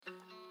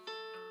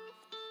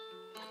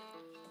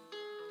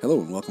Hello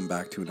and welcome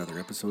back to another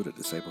episode at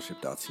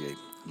Discipleship.ca.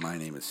 My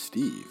name is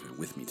Steve and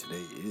with me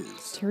today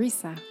is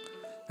Teresa.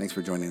 Thanks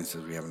for joining us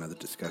as we have another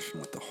discussion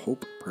with the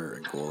hope, prayer,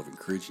 and goal of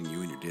encouraging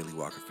you in your daily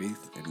walk of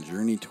faith and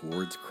journey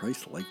towards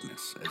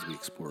Christ-likeness as we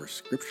explore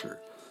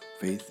Scripture,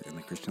 faith, and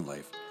the Christian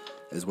life,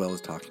 as well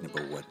as talking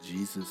about what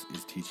Jesus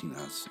is teaching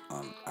us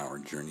on our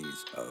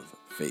journeys of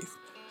faith.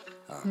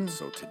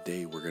 So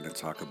today we're going to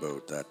talk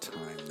about that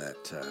time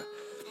that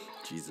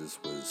Jesus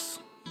was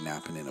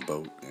napping in a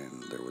boat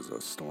and there was a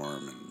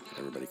storm and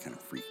everybody kind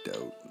of freaked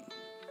out. And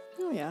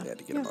Oh, yeah. they had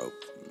to get him out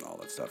and all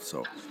that stuff.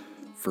 So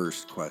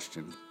first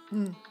question,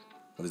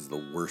 what is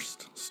the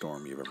worst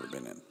storm you've ever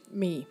been in?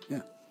 Me.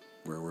 Yeah.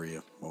 Where were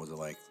you? What was it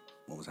like?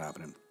 What was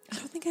happening? I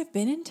don't think I've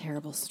been in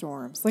terrible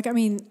storms.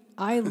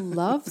 I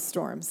love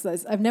storms.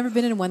 I've never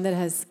been in one that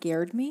has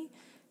scared me.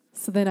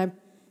 So then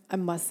I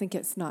must think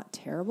it's not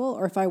terrible.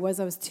 Or if I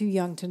was too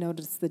young to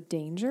notice the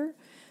danger.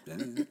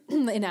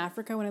 In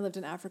Africa, when I lived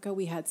in Africa,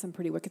 we had some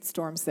pretty wicked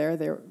storms there.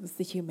 There was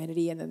the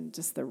humidity and then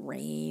just the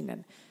rain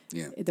and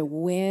the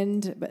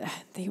wind, but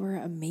they were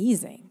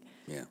amazing.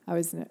 Yeah. I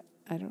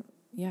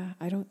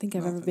don't think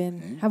I've ever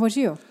been. Hey? How about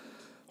you?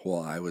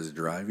 Well, I was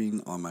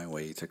driving on my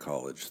way to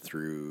college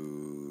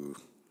through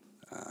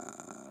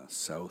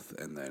south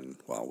and then,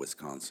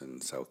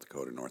 Wisconsin, South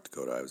Dakota, North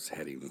Dakota. I was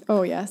heading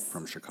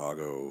from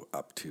Chicago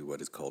up to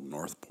what is called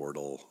North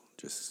Portal,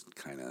 just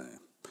kind of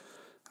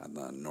on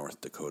the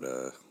North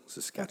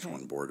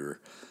Dakota-Saskatchewan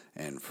border.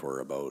 And for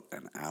about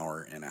an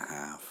hour and a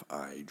half,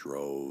 I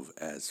drove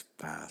as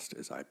fast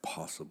as I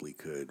possibly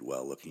could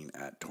while looking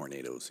at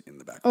tornadoes in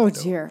the back window.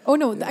 Oh, dear. Oh,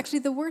 no. Actually,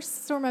 the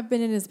worst storm I've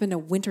been in has been a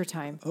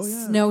wintertime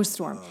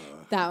snowstorm.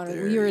 That one.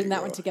 We were in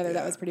that one together. Yeah.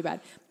 That was pretty bad.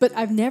 But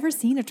I've never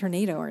seen a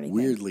tornado or anything.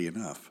 Weirdly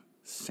enough,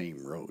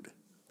 same road.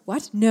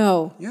 What?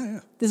 No. Yeah.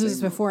 This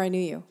was before I knew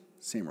you.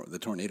 Same road. The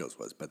tornadoes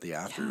was, but the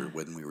after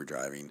when we were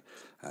driving,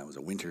 it was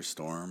a winter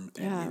storm,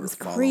 and we it were was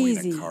following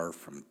crazy. a car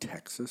from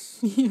Texas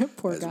Yeah,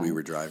 poor as guy. we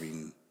were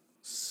driving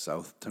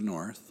south to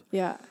north.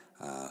 Yeah.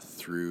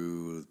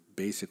 Through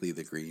basically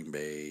the Green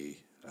Bay,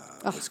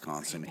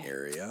 Wisconsin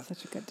area.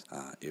 Such a good.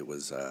 It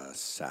was a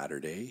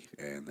Saturday,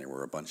 and there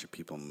were a bunch of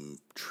people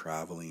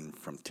traveling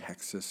from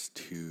Texas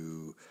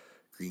to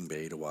Green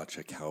Bay to watch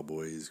a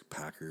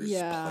Cowboys-Packers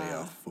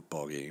playoff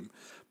football game.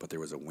 But there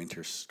was a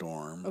winter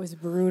storm. It was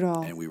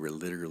brutal. And we were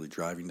literally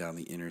driving down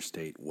the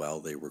interstate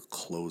while they were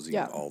closing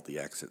all the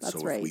exits. That's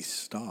so right. if we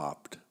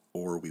stopped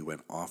or we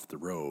went off the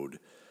road,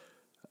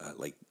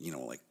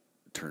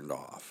 turned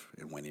off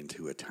and went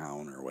into a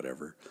town or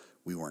whatever,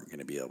 we weren't going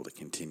to be able to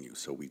continue.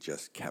 So we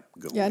just kept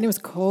going. Yeah, and it was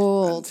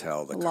cold.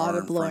 Until the a car lot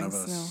of in front blowing of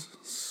us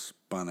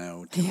spun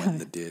out and went in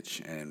the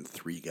ditch, and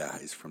 3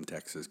 guys from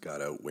Texas got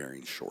out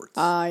wearing shorts.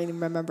 I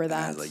remember that.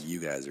 And I was like,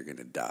 you guys are going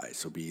to die.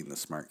 So being the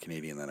smart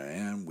Canadian that I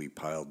am, we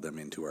piled them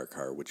into our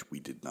car, which we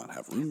did not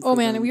have room for. Oh,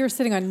 man, and we were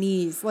sitting on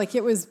knees. Like,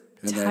 it was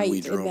and tight then we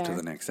in drove there. to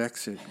the next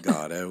exit,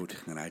 got out,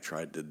 and I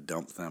tried to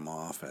dump them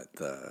off at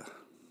the,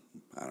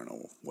 I don't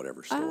know,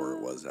 whatever store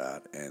it was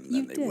at, and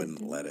then they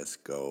wouldn't let us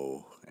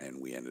go, and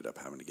we ended up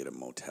having to get a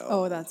motel.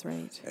 Oh, that's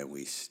right. And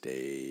we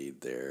stayed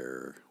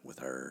there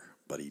with our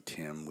buddy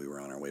Tim. We were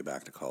on our way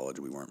back to college.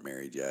 We weren't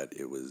married yet.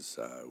 It was,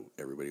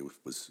 everybody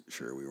was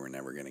sure we were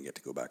never going to get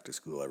to go back to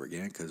school ever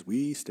again, because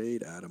we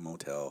stayed at a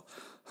motel,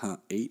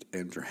 ate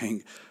and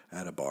drank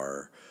at a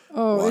bar,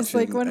 watching it's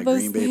like one of those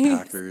Green Bay things.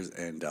 Packers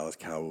and Dallas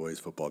Cowboys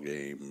football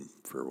game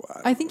for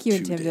I think you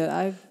and Tim did.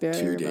 I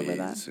barely 2 remember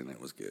days, that. and it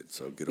was good.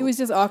 So good. It was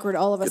just awkward.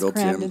 All of us old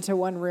crammed Tim. into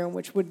one room,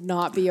 which would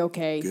not be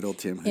okay Good old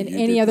Tim, who in you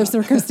any did other not-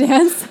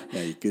 circumstance.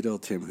 Yeah, good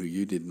old Tim, who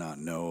you did not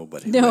know,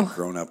 but he No. had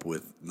grown up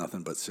with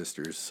nothing but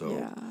sisters.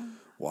 So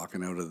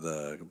walking out of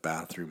the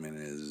bathroom in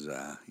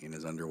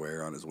his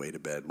underwear on his way to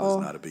bed was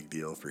not a big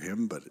deal for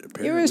him, but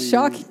apparently It was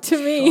shocking to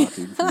me.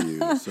 Shocking for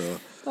you. So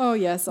Oh,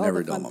 yes. All never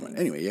a the dull fun moment. things.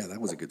 Anyway, yeah, that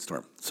was a good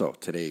storm. So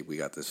today we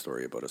got this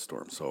story about a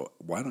storm. So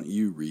why don't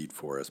you read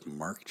for us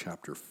Mark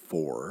chapter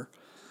 4,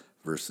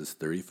 verses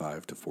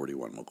 35 to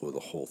 41. We'll go the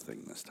whole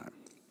thing this time.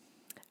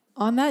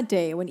 On that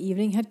day, when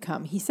evening had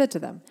come, he said to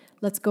them,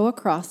 "Let's go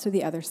across to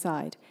the other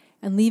side."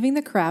 And leaving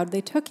the crowd,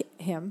 they took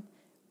him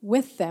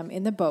with them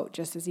in the boat,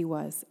 just as he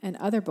was, and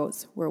other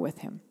boats were with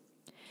him.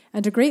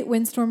 And a great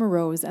windstorm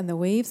arose, and the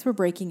waves were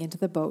breaking into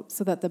the boat,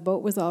 so that the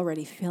boat was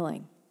already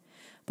filling.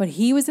 But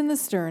he was in the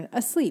stern,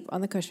 asleep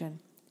on the cushion.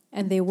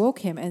 And they woke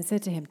him and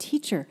said to him,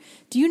 "Teacher,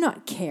 do you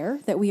not care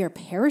that we are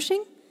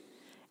perishing?"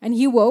 And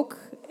he woke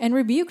and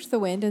rebuked the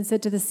wind and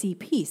said to the sea,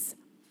 "Peace,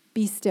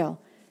 be still."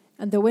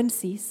 And the wind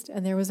ceased,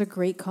 and there was a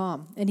great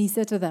calm. And he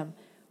said to them,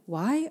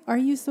 "Why are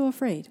you so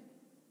afraid?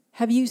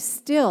 Have you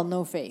still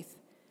no faith?"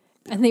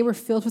 And they were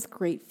filled with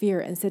great fear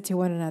and said to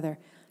one another,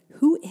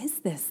 "Who is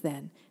this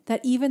then,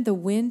 that even the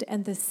wind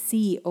and the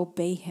sea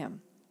obey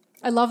him?"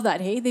 I love that,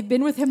 hey? They've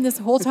been with him this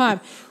whole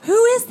time.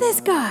 Who is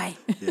this guy?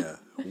 Yeah,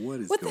 what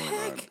is What the going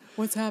heck? on?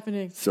 What's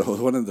happening? So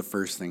one of the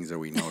first things that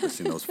we notice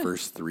in those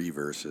first 3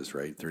 verses,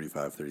 right,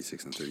 35,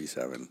 36, and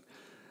 37,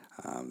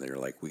 they're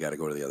like, we got to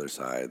go to the other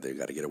side. They've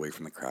got to get away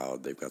from the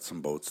crowd. They've got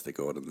some boats. They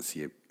go out in the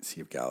Sea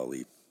of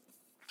Galilee.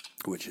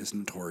 which is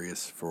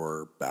notorious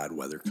for bad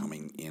weather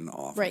coming in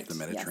off of the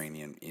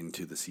Mediterranean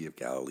into the Sea of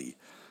Galilee,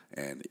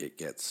 and it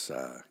gets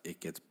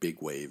big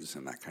waves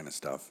and that kind of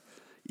stuff.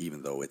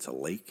 Even though it's a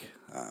lake,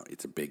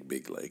 it's a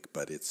big lake,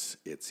 but it's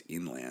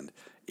inland.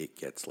 It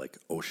gets like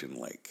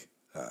ocean-like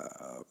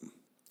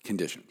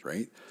conditions,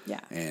 right? Yeah.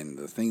 And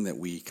the thing that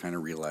we kind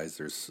of realized,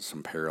 there's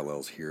some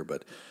parallels here,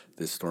 but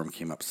this storm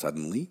came up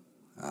suddenly.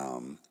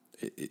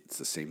 It's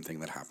the same thing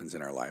that happens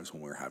in our lives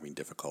when we're having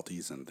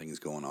difficulties and things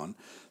going on.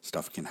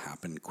 Stuff can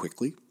happen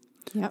quickly.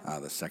 Yep.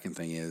 The second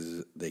thing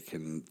is they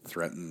can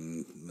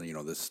threaten,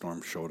 this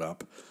storm showed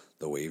up.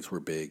 The waves were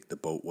big. The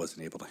boat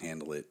wasn't able to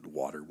handle it.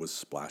 Water was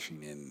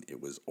splashing in.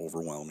 It was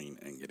overwhelming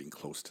and getting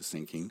close to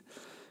sinking.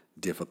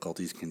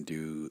 Difficulties can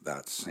do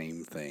that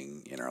same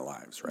thing in our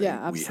lives, right?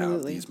 Yeah, absolutely. We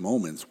have these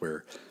moments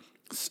where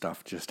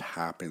stuff just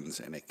happens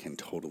and it can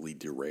totally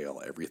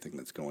derail everything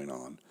that's going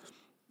on.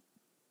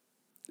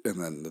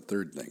 And then the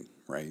third thing,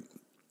 right?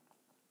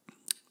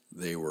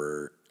 They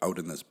were out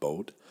in this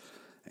boat,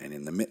 and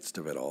in the midst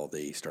of it all,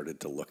 they started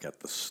to look at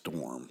the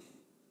storm,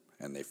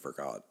 and they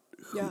forgot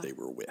who they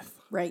were with.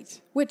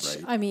 Right. Which,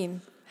 right? I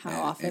mean,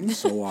 how often? And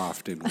so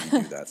often we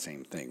do that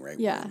same thing, right?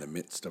 Yeah. We're in the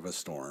midst of a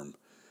storm,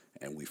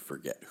 and we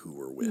forget who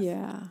we're with.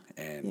 Yeah.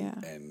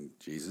 And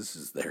Jesus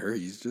is there.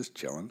 He's just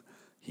chilling.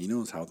 He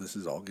knows how this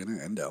is all going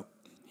to end up.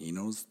 He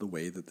knows the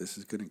way that this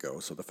is going to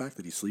go. So the fact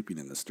that he's sleeping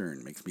in the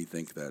stern makes me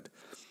think that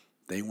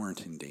they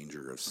weren't in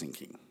danger of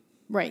sinking.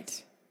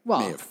 Right. Well,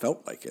 may have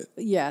felt like it.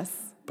 Yes.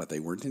 But they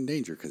weren't in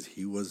danger because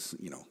he was,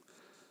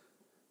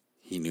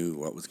 he knew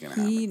what was going to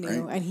happen. He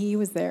knew, right? And he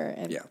was there.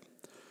 And yeah.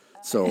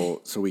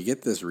 So we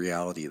get this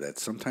reality that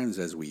sometimes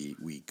as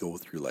we go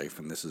through life,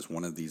 and this is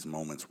one of these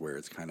moments where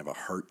it's kind of a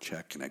heart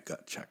check and a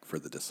gut check for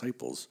the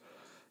disciples,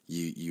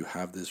 you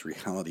have this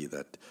reality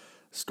that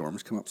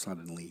storms come up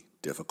suddenly,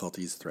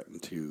 difficulties threaten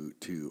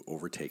to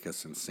overtake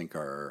us and sink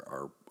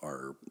our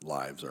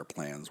lives, our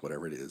plans,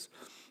 whatever it is.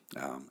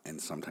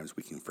 And sometimes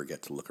we can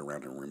forget to look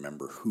around and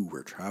remember who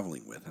we're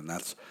traveling with. And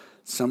that's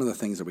some of the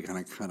things that we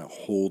kind of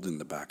hold in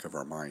the back of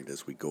our mind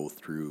as we go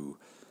through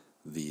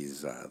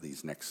these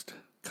next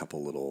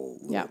couple little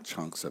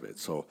chunks of it.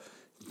 So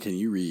can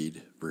you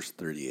read verse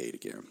 38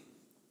 again?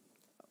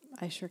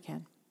 I sure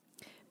can.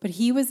 But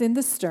he was in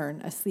the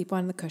stern, asleep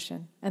on the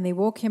cushion. And they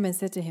woke him and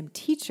said to him,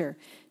 "Teacher,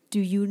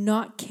 do you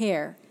not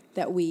care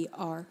that we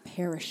are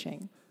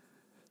perishing?"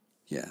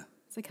 Yeah.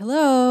 It's like,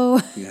 hello.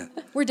 Yeah.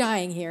 We're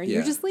dying here.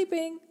 You're just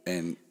sleeping.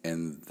 And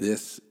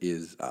this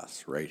is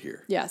us right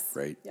here. Yes.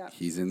 Right? Yeah.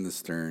 He's in the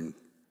stern,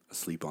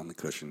 asleep on the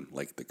cushion.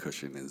 Like the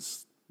cushion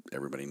is,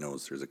 everybody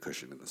knows there's a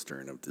cushion in the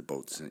stern of the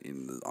boats on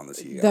the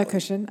Sea of Galilee. The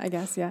cushion, I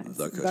guess, yeah.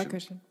 The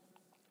cushion.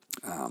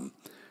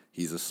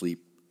 He's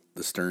asleep.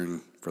 The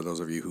stern, for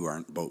those of you who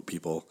aren't boat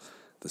people,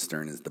 the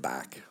stern is the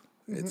back.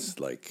 Mm-hmm. It's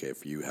like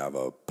if you have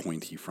a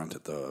pointy front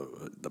at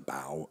the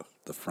bow,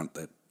 the front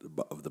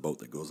of the boat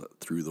that goes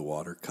through the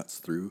water, cuts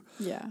through.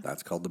 Yeah.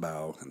 That's called the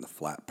bow. And the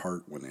flat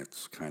part, when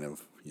it's kind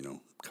of,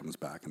 comes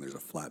back and there's a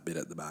flat bit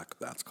at the back,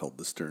 that's called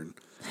the stern.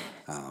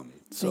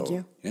 Thank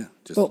you. Yeah.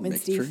 Just Boatman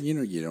make Steve. sure,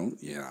 you don't,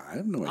 I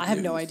have no idea. I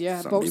have no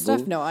idea. Boat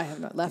stuff? No, I have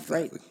not. Left,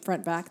 exactly. Right,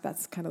 front, back.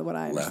 That's kind of what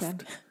I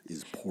understand. Left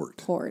is port.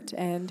 Port.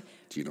 And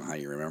do you know how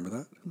you remember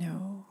that?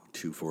 No.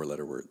 2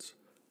 4-letter words.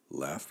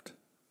 Left,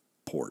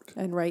 port.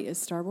 And right is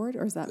starboard,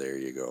 or is that? There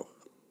you go.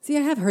 See,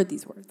 I have heard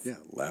these words. Yeah,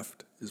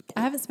 left is port.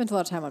 I haven't spent a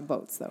lot of time on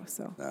boats, though,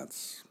 so.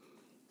 That's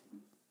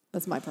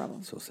my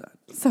problem. So sad.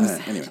 So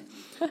sad. Anyway,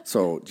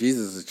 so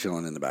Jesus is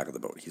chilling in the back of the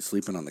boat. He's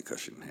sleeping on the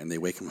cushion, and they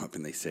wake him up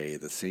and they say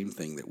the same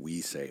thing that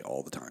we say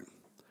all the time.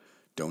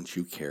 Don't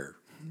you care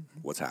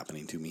what's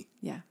happening to me?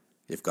 Yeah.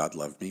 If God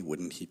loved me,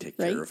 wouldn't he take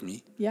care of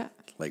me? Yeah.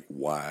 Like,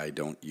 why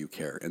don't you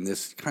care? And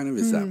this kind of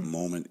is that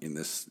moment in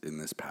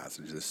this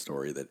passage, this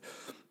story, that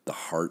the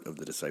heart of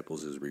the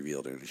disciples is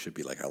revealed, and it should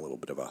be like a little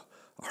bit of a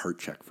heart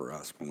check for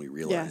us when we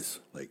realize,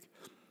 like,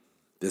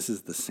 this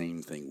is the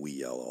same thing we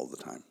yell all the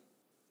time.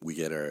 We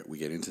get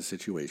into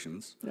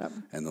situations,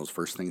 and those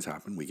first things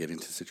happen. We get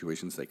into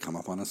situations, they come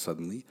up on us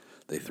suddenly.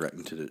 They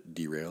threaten to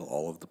derail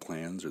all of the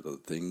plans or the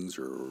things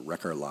or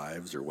wreck our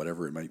lives or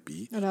whatever it might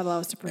be. And not allow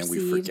us to proceed. And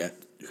we forget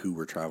who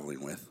we're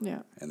traveling with.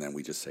 Yeah. And then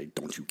we just say,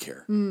 don't you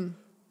care?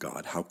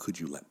 God, how could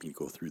you let me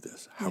go through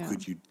this? How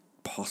could you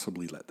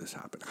possibly let this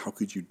happen? How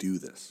could you do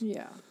this?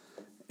 Yeah.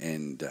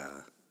 And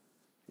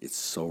it's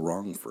so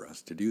wrong for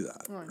us to do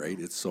that, right?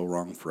 It's so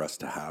wrong for us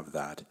to have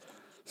that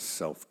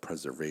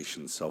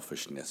self-preservation,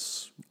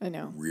 selfishness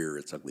rear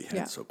its ugly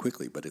head so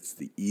quickly, but it's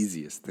the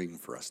easiest thing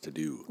for us to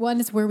do. Well,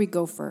 and it's where we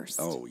go first.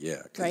 Oh,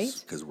 yeah.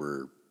 Because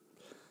we're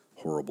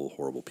horrible,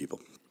 horrible people.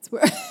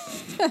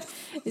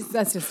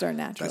 That's just our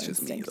natural That's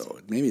just instinct. me, though.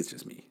 Maybe it's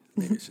just me.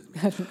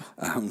 I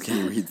don't know. Can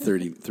you read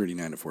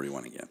 39 to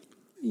 41 again?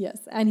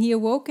 Yes. And he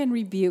awoke and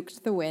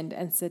rebuked the wind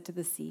and said to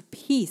the sea,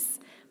 "Peace,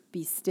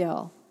 be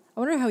still." I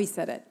wonder how he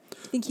said it.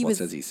 I think he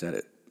says he said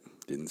it.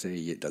 Didn't say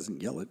it.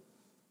 Doesn't yell it.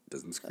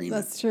 Doesn't scream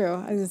That's true. I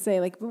was going to say,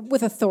 like,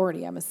 with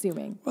authority, I'm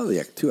assuming. Well,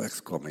 the 2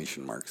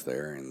 exclamation marks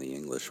there in the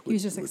English would, he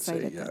was just would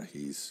excited, say,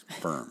 he's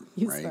firm,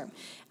 he was right? firm.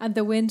 And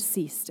the wind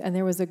ceased, and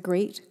there was a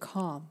great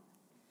calm.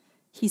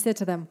 He said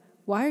to them,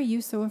 "Why are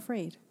you so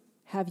afraid?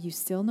 Have you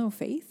still no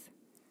faith?"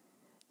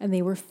 And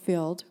they were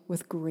filled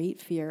with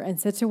great fear and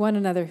said to one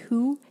another,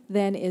 "Who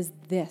then is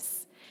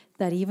this,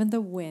 that even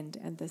the wind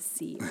and the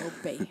sea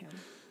obey him?"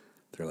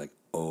 They're like,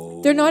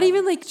 oh. They're not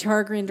even like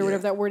chagrined or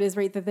whatever that word is,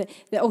 right? That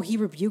he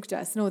rebuked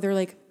us. No, they're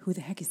like, who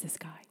the heck is this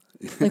guy?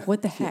 Like,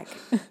 what the heck?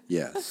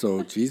 Yeah,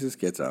 so Jesus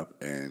gets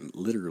up and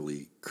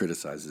literally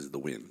criticizes the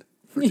wind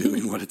for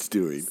doing what it's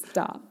doing.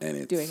 Stop and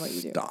it doing what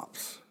you do.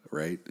 Stops,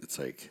 right? It's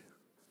like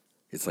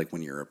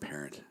when you're a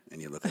parent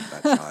and you look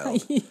at that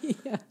child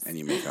Yes. and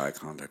you make eye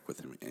contact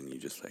with him and you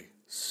just like,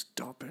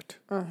 stop it.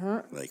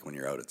 Uh-huh. Like when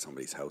you're out at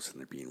somebody's house and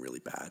they're being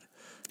really bad.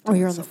 Or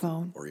you're on the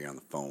phone. Or you're on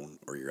the phone,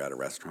 or you're at a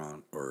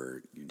restaurant,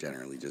 or you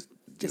generally just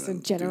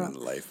in general.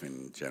 doing life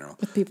in general.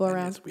 With people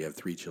around. Yes, we have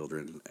 3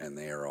 children, and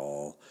they are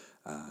all,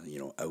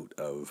 out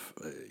of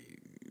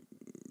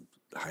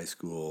high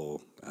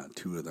school.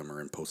 2 of them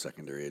are in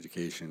post-secondary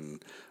education.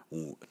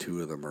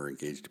 2 of them are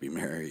engaged to be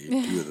married.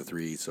 2 of the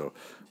 3. So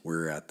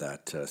we're at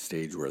that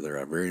stage where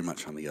they're very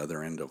much on the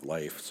other end of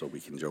life, so we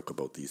can joke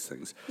about these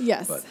things.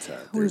 Yes, but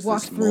we've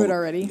walked through it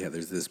already. Yeah,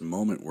 there's this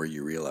moment where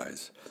you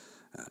realize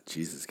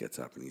Jesus gets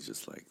up and he's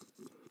just like,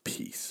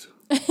 peace,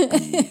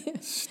 be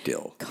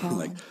still.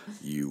 Like,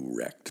 you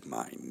wrecked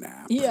my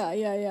nap. Yeah.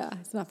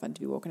 It's not fun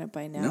to be woken up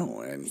by a nap.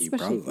 No, and he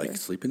probably, like,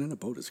 sleeping in a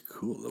boat is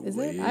cool. The is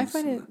waves. It? I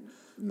find it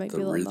might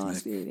be a little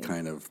nauseating.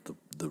 Kind of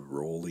the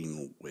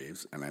rolling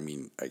waves. And I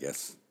mean, I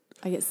guess.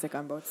 I get sick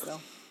on boats, though.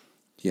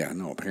 Yeah,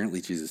 no,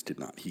 apparently Jesus did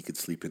not. He could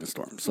sleep in a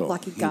storm. So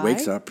Lucky he guy.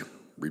 wakes up,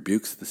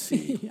 rebukes the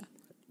sea, Yeah.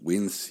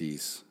 winds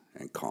cease,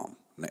 and calm.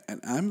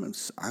 And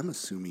I'm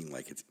assuming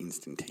like it's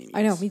instantaneous.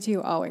 I know, me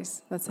too,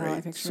 always. That's how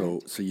I picture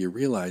it. So you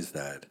realize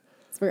that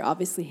it's very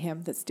obviously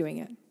him that's doing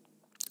it.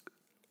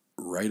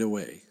 Right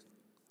away.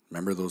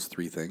 Remember those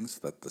 3 things,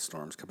 that the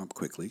storms come up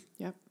quickly?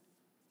 Yep.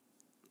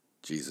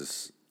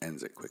 Jesus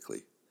ends it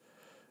quickly.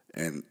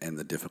 And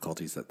the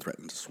difficulties that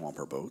threaten to swamp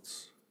our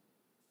boats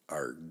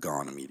are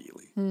gone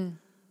immediately.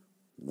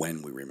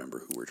 When we remember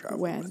who we're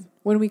traveling with.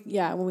 When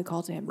we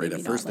call to him. Right,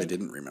 at first they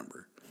didn't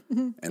remember.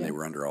 And they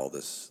were under all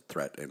this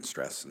threat and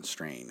stress and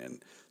strain.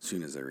 And as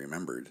soon as they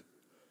remembered,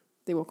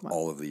 they woke them up.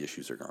 All of the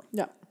issues are gone.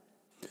 Yeah.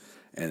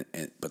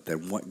 But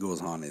then what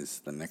goes on is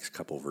the next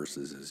couple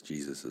verses is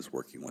Jesus is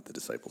working with the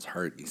disciples'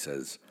 heart. And he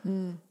says,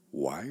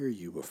 why are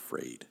you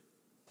afraid?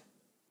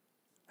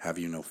 Have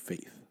you no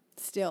faith?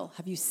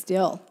 Have you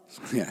still?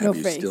 Yeah, have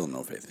you still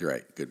no faith? You're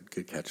right.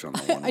 Good catch on the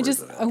one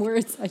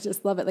word. I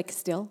just love it. Like,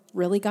 still?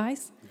 Really,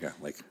 guys? Yeah,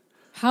 like.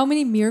 How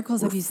many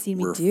miracles have you seen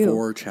me do? We're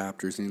 4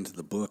 chapters into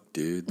the book,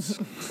 dudes.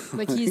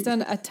 Like, he's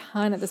done a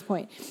ton at this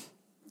point.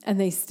 And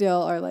they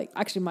still are like,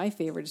 actually, my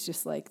favorite is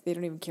just like, they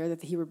don't even care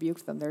that he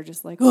rebuked them. They're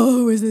just like, oh,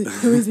 who is it?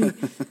 Who is he?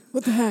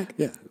 What the heck?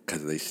 Yeah,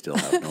 because they still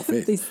have no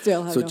faith. They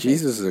still have no faith. So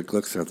Jesus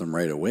looks at them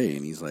right away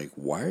and he's like,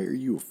 why are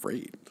you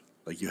afraid?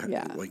 Like,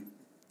 like,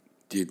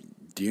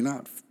 have you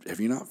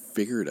not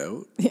figured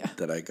out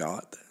that I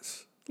got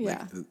this?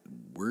 Yeah.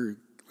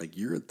 Like,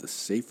 you're at the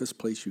safest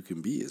place you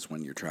can be is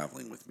when you're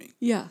traveling with me.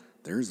 Yeah.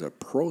 There's a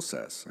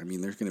process. I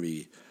mean, there's going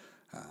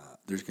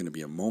to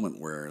be a moment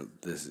where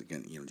this is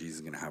going, Jesus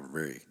is going to have a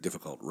very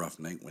difficult, rough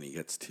night when he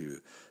gets to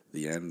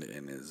the end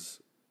and is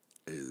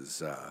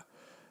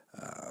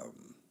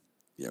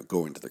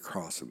going to the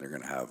cross, and they're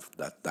going to have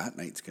that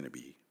night's going to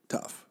be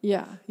tough.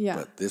 Yeah.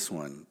 But this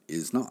one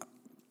is not,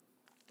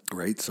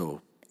 right?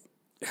 So,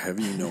 have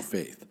you no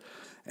faith?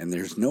 And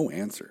there's no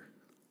answer.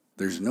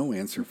 There's no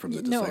answer from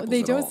the disciples. No,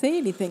 they don't say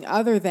anything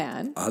other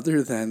than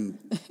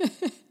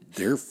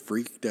they're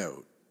freaked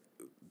out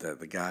that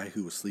the guy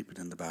who was sleeping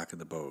in the back of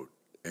the boat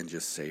and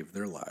just saved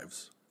their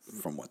lives,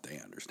 from what they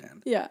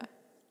understand,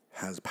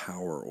 has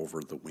power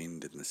over the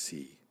wind and the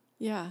sea.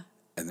 Yeah.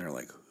 And they're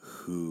like,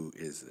 who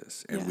is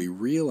this? And we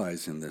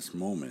realize in this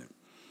moment,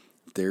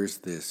 there's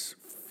this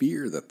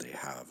fear that they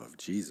have of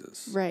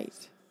Jesus. Right.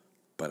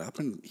 But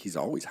he's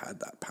always had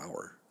that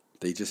power.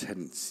 They just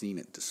hadn't seen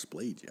it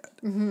displayed yet.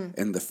 Mm-hmm.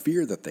 And the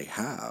fear that they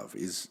have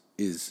is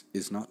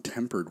not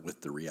tempered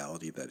with the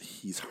reality that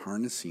he's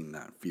harnessing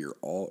that fear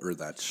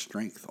that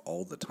strength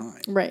all the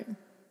time. Right.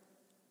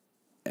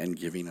 And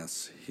giving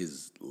us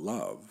his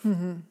love,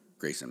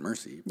 grace and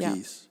mercy,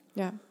 peace,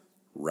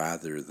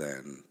 rather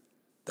than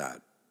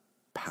that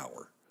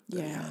power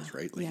that he has,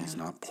 right? Like he's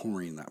not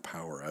pouring that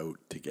power out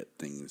to get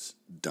things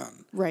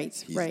done. Right.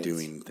 He's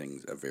doing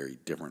things a very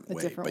different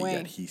way,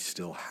 yet he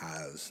still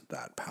has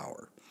that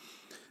power.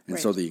 And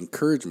so the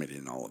encouragement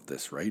in all of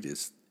this, right,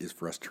 is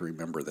for us to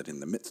remember that in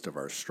the midst of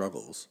our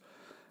struggles,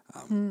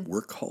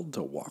 we're called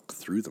to walk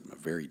through them a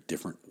very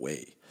different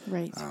way.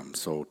 Right.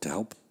 So to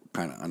help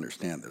kind of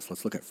understand this,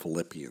 let's look at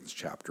Philippians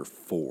chapter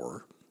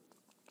 4,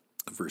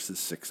 verses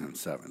 6 and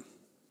 7.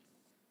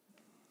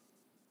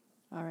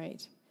 All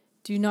right.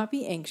 Do not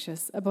be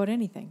anxious about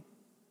anything,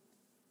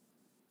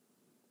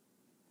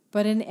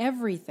 but in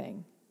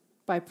everything,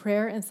 by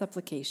prayer and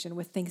supplication,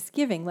 with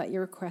thanksgiving, let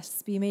your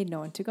requests be made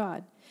known to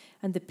God.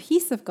 And the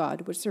peace of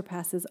God, which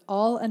surpasses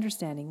all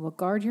understanding, will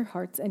guard your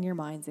hearts and your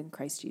minds in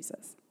Christ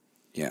Jesus.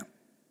 Yeah.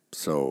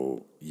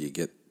 So you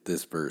get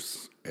this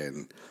verse,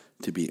 and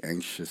to be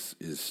anxious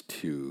is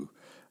to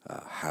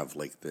have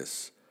like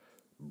this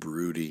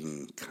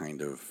brooding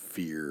kind of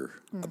fear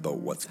about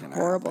what's going to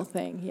happen. Horrible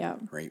thing, yeah.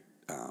 Right?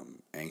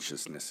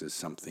 Anxiousness is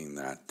something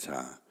that,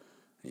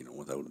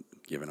 without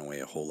giving away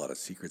a whole lot of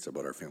secrets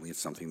about our family, it's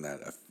something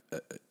that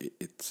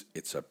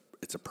it's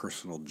a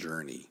personal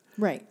journey,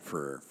 right,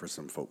 for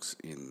some folks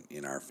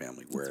in our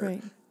family, where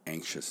right.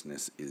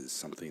 anxiousness is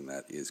something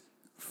that is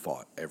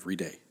fought every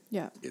day.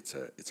 Yeah, it's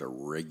a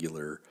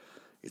regular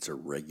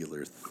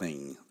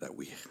thing that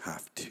we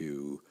have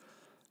to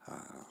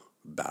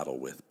battle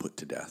with, put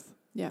to death,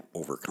 yeah,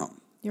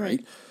 overcome. You're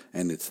right.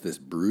 And it's this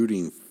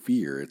brooding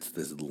fear, it's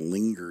this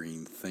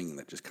lingering thing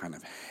that just kind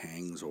of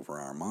hangs over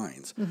our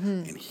minds.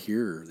 Mm-hmm. And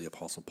here the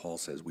Apostle Paul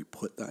says we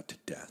put that to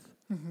death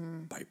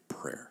by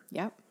prayer.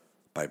 Yep.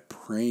 By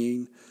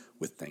praying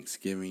with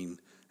thanksgiving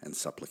and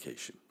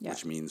supplication, yep.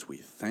 which means we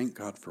thank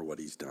God for what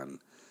he's done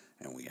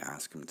and we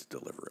ask him to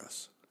deliver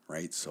us,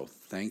 right? So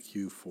thank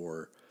you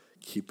for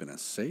keeping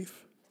us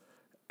safe,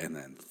 and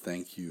then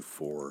thank you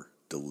for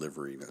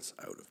delivering us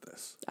out of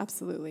this.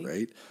 Absolutely.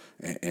 Right?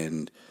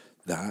 And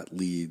that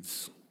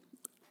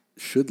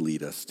should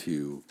lead us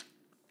to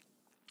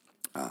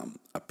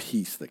a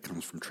peace that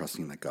comes from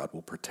trusting that God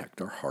will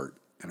protect our heart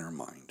and our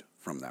mind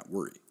from that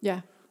worry.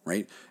 Yeah.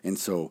 Right? And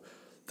so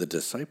the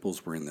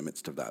disciples were in the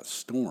midst of that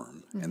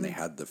storm, and they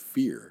had the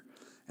fear,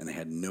 and they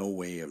had no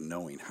way of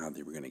knowing how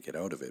they were going to get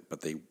out of it,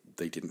 but they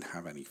didn't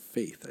have any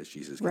faith, as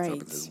Jesus gets up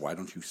and says, why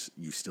don't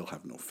you still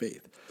have no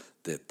faith?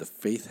 That the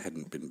faith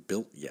hadn't been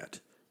built yet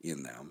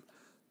in them,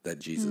 that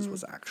Jesus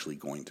was actually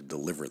going to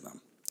deliver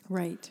them.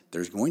 Right.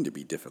 There's going to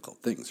be difficult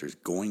things. There's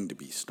going to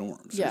be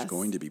storms. Yes. There's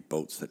going to be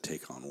boats that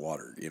take on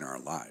water in our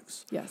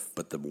lives. Yes.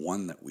 But the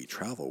one that we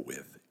travel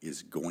with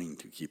is going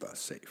to keep us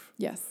safe.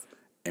 Yes.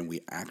 And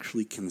we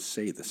actually can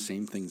say the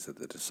same things that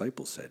the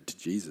disciples said to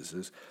Jesus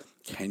is,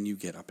 can you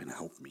get up and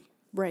help me?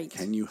 Right.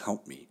 Can you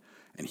help me?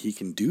 And he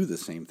can do the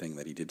same thing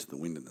that he did to the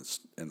wind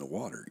and the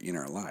water in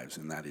our lives,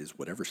 and that is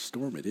whatever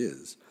storm it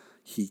is,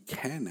 he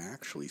can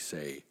actually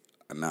say,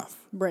 enough.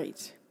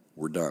 Right.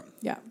 We're done.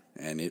 Yeah.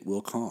 And it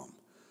will calm,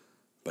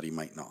 but he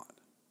might not.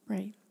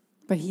 Right.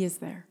 But he is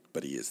there.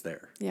 But he is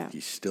there. Yeah.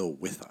 He's still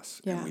with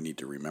us, and we need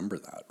to remember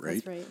that,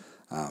 right? That's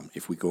right.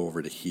 If we go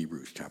over to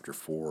Hebrews chapter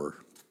 4,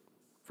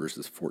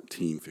 verses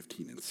 14,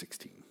 15, and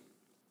 16.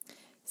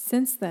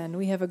 Since then,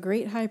 we have a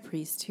great high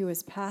priest who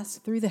has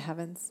passed through the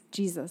heavens,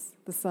 Jesus,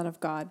 the Son of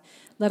God.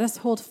 Let us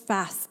hold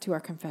fast to our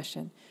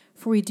confession,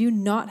 for we do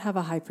not have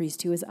a high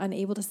priest who is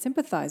unable to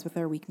sympathize with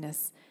our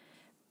weakness,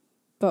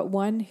 but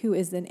one who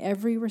is in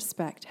every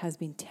respect has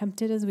been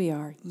tempted as we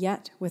are,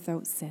 yet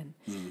without sin.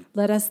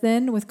 Let us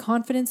then with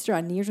confidence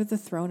draw near to the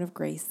throne of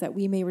grace, that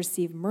we may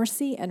receive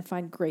mercy and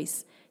find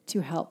grace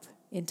to help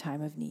in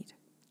time of need.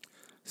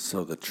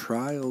 So the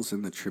trials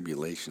and the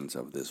tribulations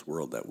of this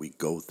world that we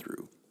go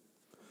through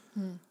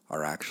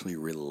are actually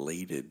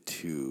related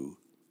to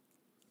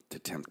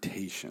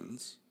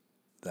temptations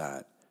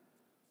that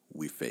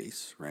we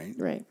face, right?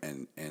 Right.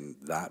 And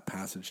that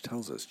passage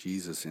tells us,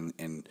 Jesus,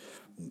 and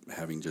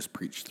having just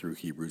preached through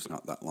Hebrews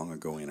not that long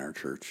ago in our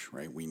church,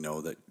 right? We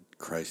know that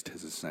Christ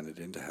has ascended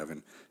into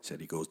heaven,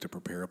 said he goes to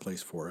prepare a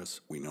place for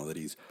us. We know that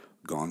he's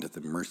gone to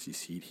the mercy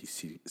seat.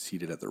 He's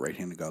seated at the right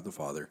hand of God the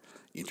Father,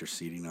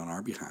 interceding on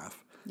our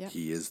behalf. Yep.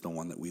 He is the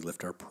one that we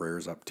lift our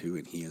prayers up to,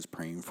 and he is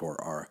praying for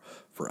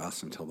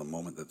us until the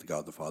moment that the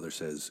God the Father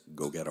says,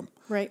 go get him.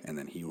 Right. And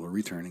then he will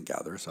return and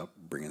gather us up,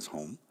 bring us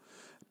home.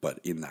 But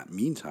in that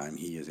meantime,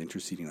 he is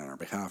interceding on our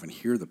behalf. And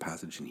here the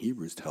passage in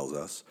Hebrews tells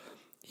us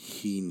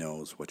he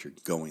knows what you're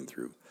going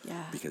through.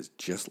 Yeah. Because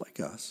just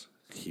like us,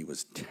 he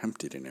was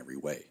tempted in every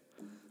way.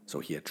 So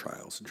he had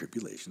trials and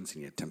tribulations, and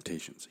he had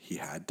temptations. He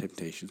had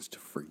temptations to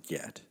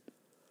forget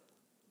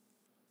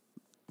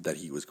that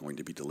he was going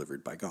to be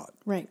delivered by God.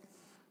 Right.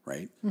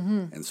 Right?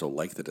 Mm-hmm. And so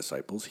like the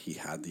disciples, he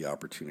had the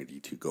opportunity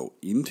to go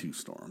into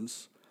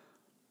storms,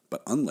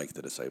 but unlike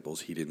the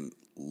disciples, he didn't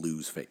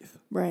lose faith.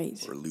 Right.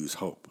 Or lose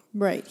hope.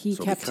 Right. He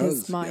kept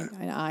his mind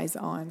and eyes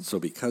on. So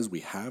because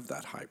we have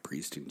that high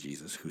priest in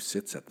Jesus who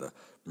sits at the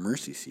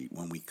mercy seat,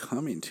 when we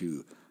come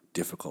into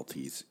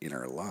difficulties in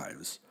our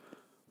lives,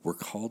 we're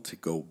called to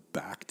go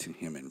back to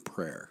him in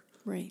prayer.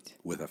 Right.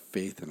 With a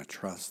faith and a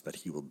trust that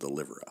he will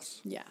deliver us.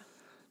 Yeah.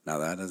 Now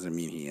that doesn't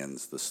mean he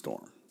ends the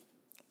storm.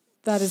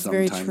 That is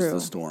very true. Sometimes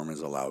the storm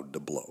is allowed to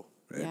blow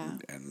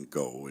and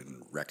go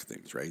and wreck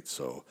things, right?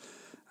 So,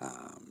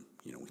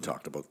 we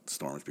talked about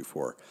storms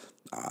before.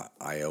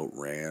 I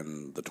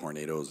outran the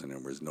tornadoes, and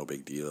it was no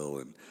big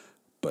deal,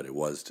 but it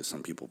was to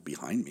some people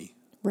behind me.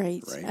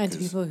 Right. And to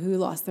people who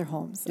lost their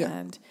homes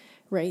and,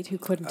 who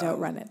couldn't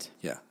outrun it.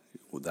 Yeah.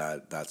 Well,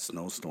 that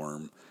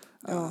snowstorm.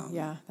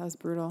 That was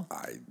brutal.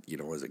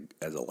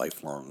 As a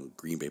lifelong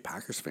Green Bay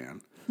Packers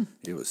fan,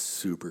 it was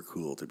super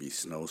cool to be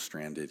snow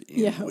stranded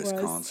in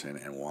Wisconsin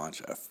and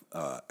watch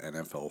a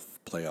NFL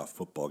playoff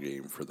football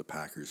game for the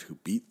Packers, who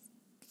beat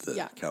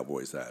the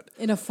Cowboys had.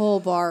 In a full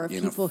bar of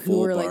people who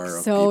were like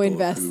so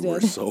invested. Who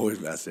were so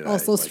invested.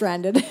 Also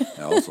stranded.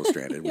 Also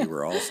stranded. We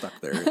were all stuck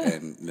there,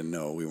 and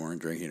no, we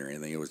weren't drinking or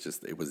anything. It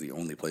was the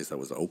only place that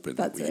was open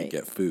that we could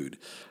get food,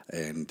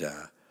 and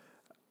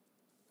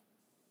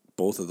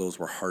both of those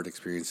were hard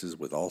experiences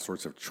with all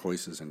sorts of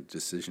choices and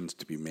decisions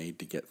to be made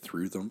to get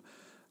through them,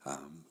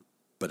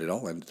 but it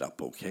all ended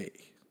up okay.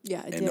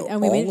 Yeah, it did.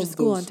 And we made it to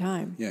school on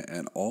time. Yeah,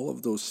 and all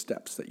of those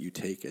steps that you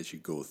take as you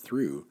go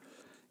through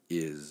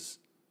is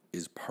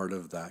part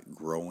of that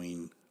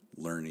growing,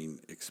 learning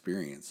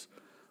experience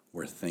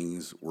where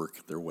things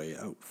work their way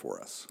out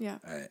for us. Yeah.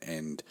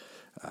 And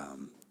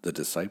the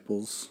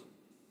disciples,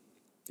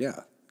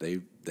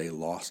 they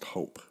lost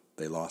hope.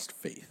 They lost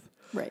faith.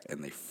 Right.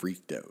 And they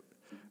freaked out.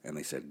 And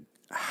they said,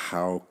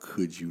 how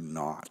could you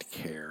not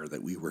care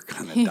that we were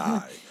going to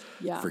die,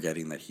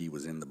 forgetting that he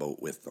was in the boat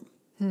with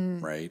them,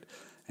 right?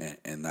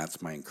 And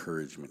that's my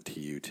encouragement to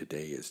you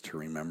today, is to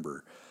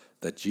remember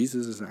that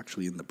Jesus is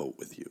actually in the boat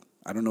with you.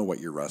 I don't know what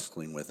you're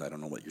wrestling with. I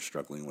don't know what you're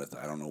struggling with.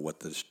 I don't know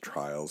what the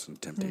trials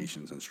and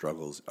temptations and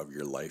struggles of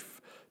your life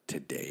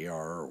today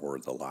are, or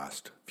the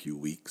last few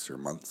weeks or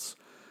months,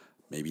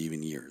 maybe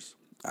even years.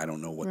 I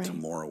don't know what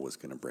tomorrow is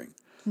going to bring,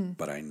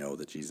 but I know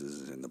that Jesus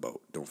is in the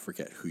boat. Don't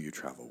forget who you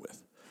travel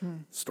with.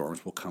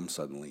 Storms will come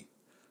suddenly.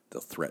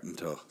 They'll threaten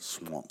to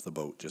swamp the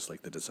boat just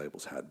like the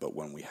disciples had. But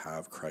when we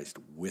have Christ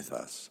with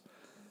us,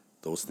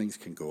 those things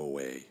can go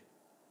away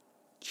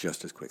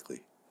just as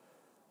quickly.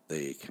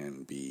 They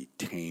can be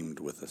tamed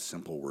with a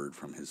simple word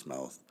from his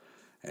mouth.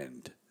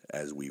 And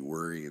as we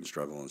worry and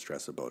struggle and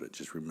stress about it,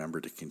 just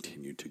remember to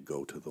continue to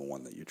go to the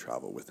one that you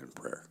travel with in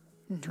prayer.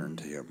 Turn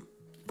to him.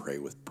 Pray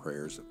with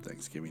prayers of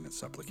thanksgiving and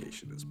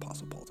supplication, as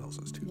Apostle Paul tells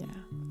us to. Yeah,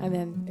 and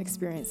then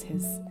experience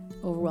his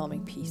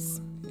overwhelming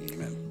peace.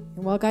 Amen.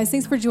 Well, guys,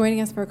 thanks for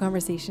joining us for our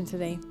conversation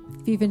today.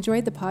 If you've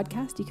enjoyed the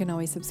podcast, you can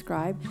always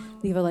subscribe,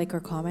 leave a like or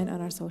comment on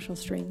our social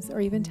streams,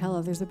 or even tell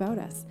others about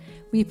us.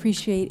 We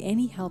appreciate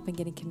any help in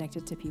getting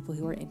connected to people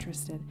who are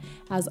interested.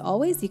 As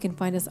always, you can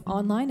find us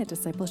online at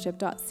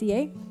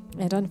Discipleship.ca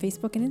and on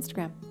Facebook and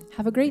Instagram.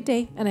 Have a great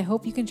day, and I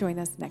hope you can join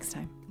us next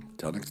time.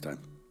 Till next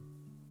time.